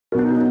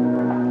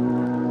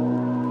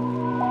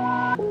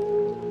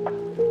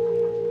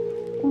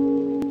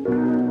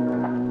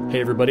Hey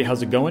everybody,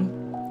 how's it going?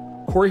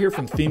 Corey here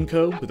from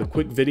Themeco with a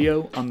quick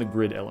video on the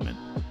grid element.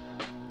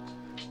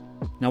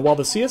 Now while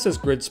the CSS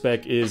Grid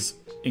spec is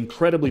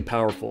incredibly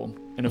powerful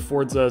and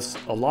affords us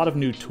a lot of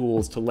new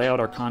tools to lay out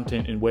our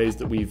content in ways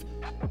that we've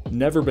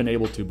never been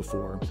able to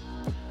before,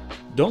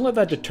 don't let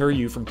that deter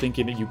you from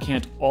thinking that you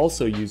can't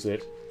also use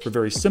it for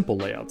very simple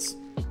layouts.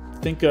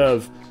 Think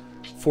of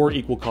 4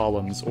 equal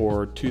columns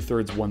or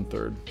 2/3,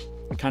 1/3,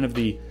 kind of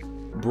the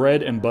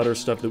bread and butter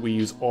stuff that we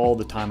use all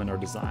the time in our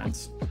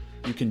designs.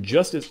 You can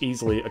just as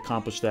easily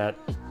accomplish that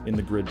in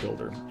the grid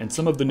builder. And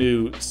some of the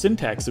new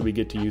syntax that we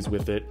get to use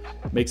with it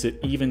makes it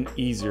even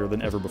easier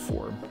than ever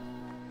before.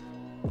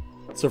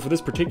 So for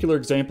this particular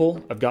example,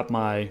 I've got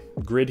my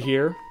grid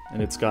here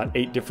and it's got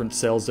 8 different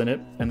cells in it,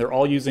 and they're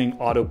all using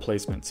auto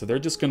placement. So they're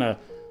just gonna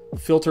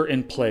filter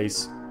in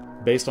place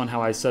based on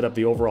how I set up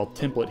the overall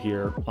template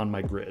here on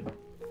my grid.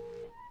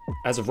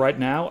 As of right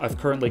now, I've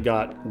currently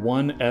got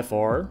one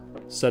FR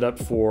set up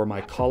for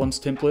my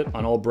columns template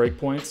on all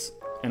breakpoints,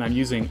 and I'm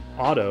using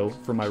auto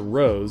for my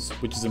rows,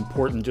 which is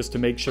important just to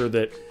make sure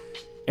that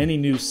any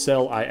new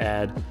cell I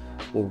add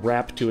will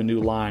wrap to a new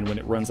line when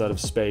it runs out of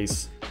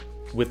space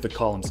with the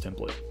columns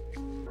template.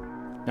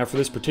 Now for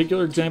this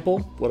particular example,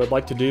 what I'd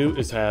like to do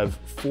is have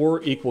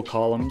 4 equal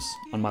columns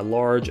on my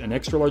large and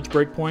extra large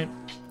breakpoint,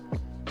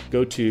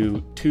 go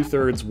to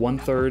 2/3,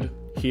 1/3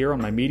 here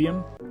on my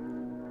medium.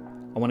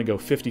 I want to go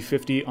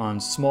 50-50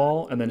 on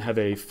small, and then have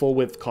a full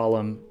width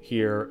column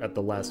here at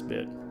the last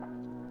bit.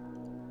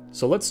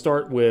 So let's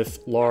start with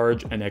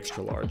large and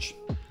extra large.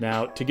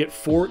 Now to get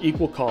 4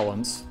 equal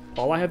columns,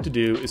 all I have to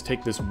do is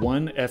take this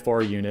one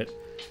FR unit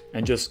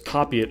and just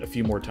copy it a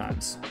few more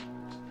times.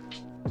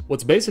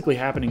 What's basically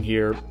happening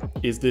here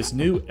is this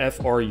new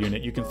FR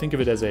unit, you can think of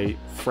it as a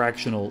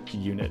fractional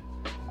unit.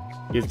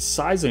 Its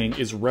sizing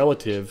is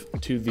relative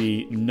to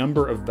the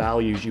number of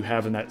values you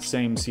have in that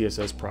same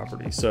CSS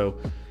property. So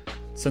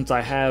since I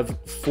have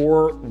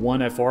 4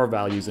 1FR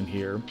values in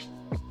here,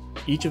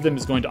 each of them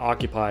is going to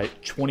occupy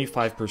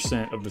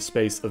 25% of the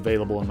space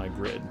available in my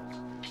grid.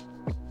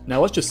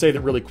 Now let's just say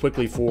that really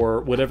quickly,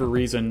 for whatever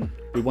reason,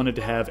 we wanted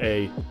to have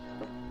a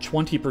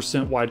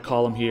 20% wide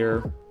column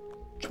here,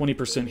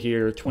 20%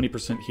 here,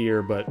 20%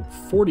 here, but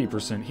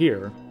 40%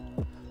 here.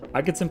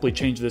 I could simply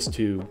change this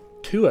to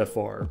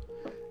 2FR,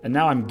 and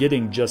now I'm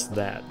getting just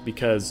that,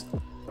 because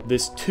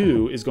this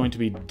 2 is going to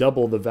be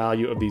double the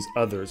value of these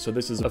others. So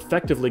this is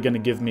effectively going to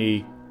give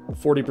me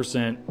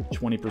 40%,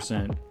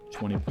 20%,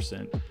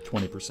 20%,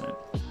 20%.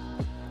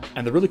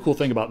 And the really cool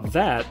thing about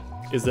that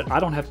is that I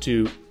don't have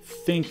to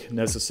think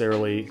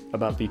necessarily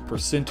about the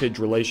percentage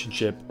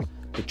relationship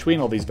between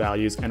all these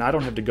values, and I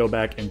don't have to go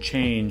back and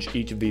change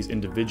each of these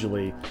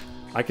individually.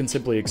 I can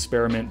simply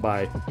experiment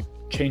by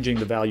changing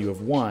the value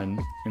of 1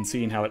 and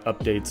seeing how it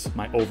updates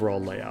my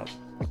overall layout.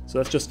 So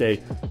that's just a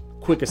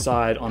quick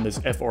aside on this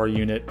FR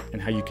unit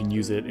and how you can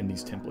use it in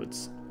these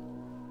templates.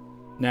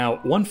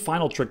 Now, one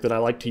final trick that I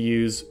like to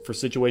use for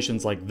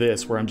situations like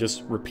this, where I'm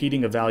just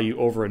repeating a value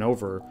over and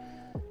over,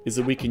 is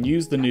that we can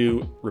use the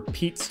new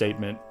repeat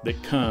statement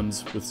that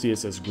comes with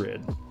CSS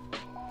Grid.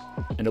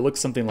 And it looks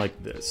something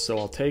like this. So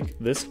I'll take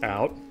this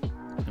out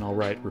and I'll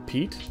write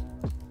repeat.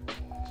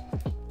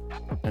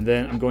 And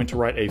then I'm going to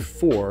write a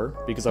 4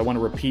 because I want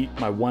to repeat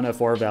my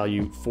 1FR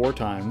value 4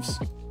 times,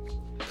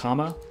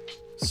 comma,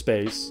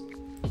 space,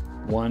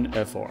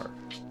 1FR.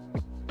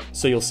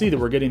 So you'll see that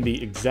we're getting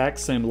the exact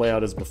same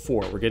layout as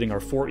before. We're getting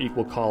our 4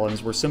 equal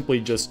columns. We're simply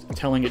just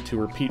telling it to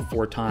repeat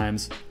 4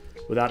 times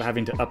without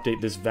having to update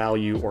this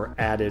value or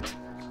add it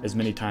as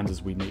many times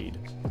as we need.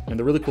 And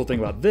the really cool thing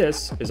about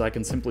this is I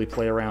can simply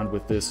play around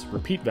with this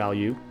repeat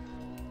value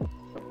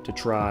to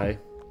try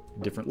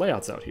different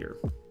layouts out here.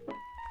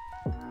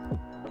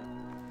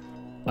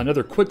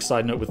 Another quick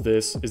side note with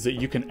this is that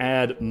you can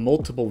add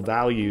multiple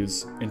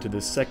values into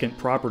this second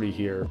property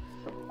here,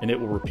 and it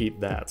will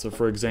repeat that. So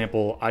for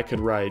example, I could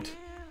write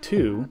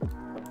 2,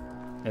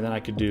 and then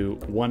I could do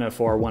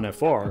 1FR,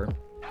 1FR,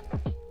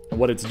 and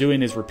what it's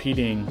doing is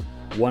repeating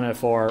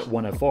 1FR,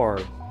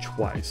 1FR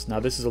twice. Now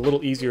this is a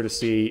little easier to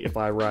see if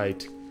I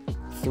write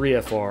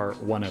 3FR,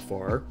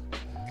 1FR,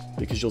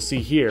 because you'll see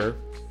here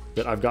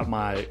that I've got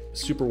my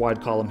super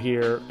wide column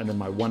here, and then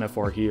my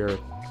 1FR here,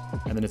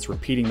 and then it's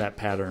repeating that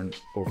pattern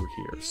over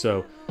here.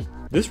 So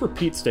this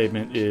repeat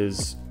statement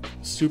is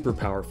super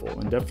powerful,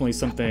 and definitely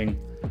something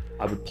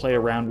I would play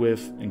around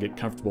with and get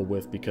comfortable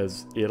with,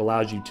 because it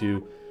allows you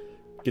to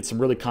get some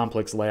really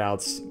complex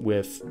layouts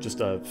with just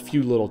a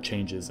few little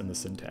changes in the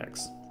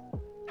syntax.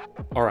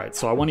 All right,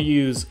 so I want to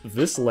use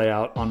this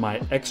layout on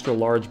my extra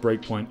large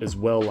breakpoint as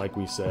well, like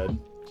we said.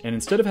 And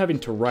instead of having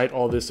to write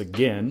all this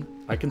again,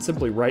 I can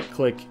simply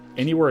right-click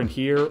anywhere in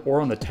here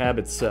or on the tab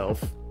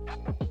itself,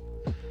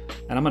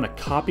 and I'm going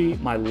to copy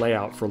my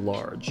layout for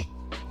large.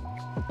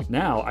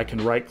 Now I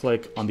can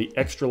right-click on the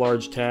extra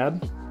large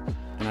tab,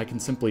 and I can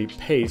simply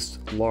paste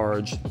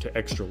large to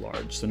extra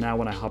large. So now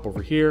when I hop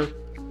over here,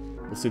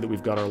 we'll see that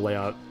we've got our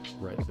layout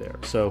right there.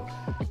 So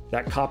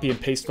that copy and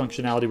paste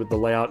functionality with the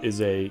layout is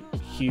a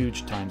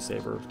huge time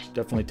saver.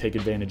 Definitely take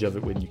advantage of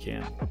it when you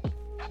can.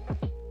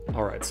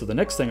 All right, so the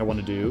next thing I want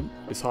to do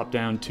is hop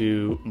down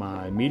to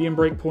my medium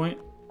breakpoint,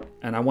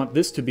 and I want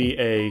this to be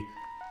a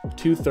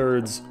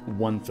 2/3,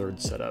 1/3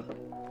 setup.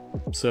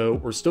 So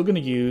we're still going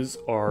to use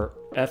our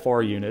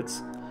FR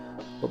units,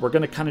 but we're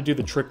going to kind of do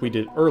the trick we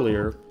did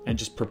earlier and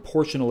just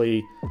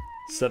proportionally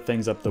set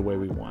things up the way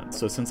we want.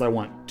 So since I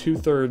want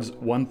 2/3,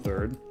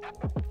 1/3,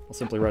 I'll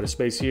simply write a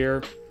space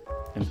here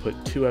and put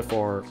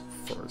 2FR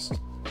first.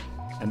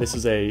 And this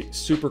is a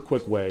super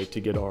quick way to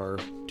get our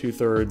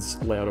 2/3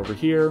 layout over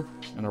here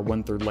and our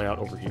 1/3 layout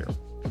over here.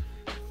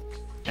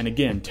 And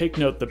again, take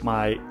note that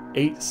my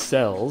 8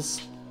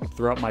 cells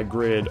throughout my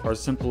grid are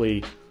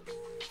simply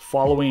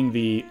following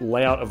the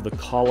layout of the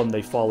column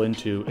they fall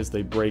into as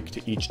they break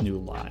to each new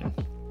line.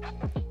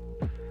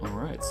 All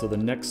right, so the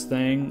next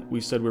thing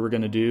we said we were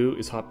going to do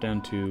is hop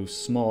down to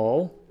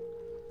small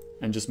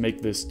and just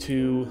make this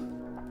 2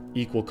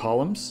 equal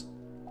columns.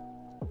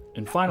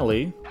 And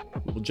finally,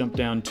 we'll jump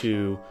down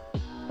to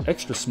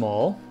extra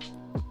small,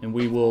 and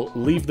we will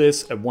leave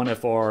this at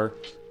 1FR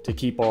to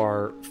keep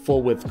our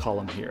full width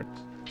column here.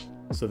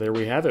 So there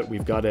we have it.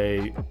 We've got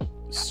a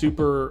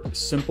super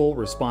simple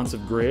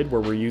responsive grid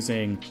where we're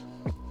using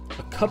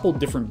a couple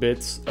different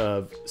bits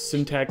of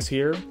syntax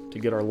here to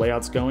get our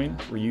layouts going.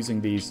 We're using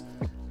these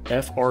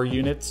FR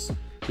units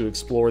to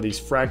explore these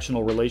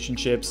fractional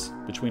relationships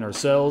between our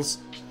cells.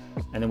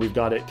 And then we've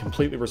got it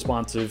completely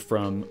responsive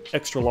from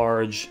extra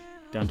large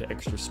down to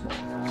extra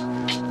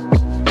small.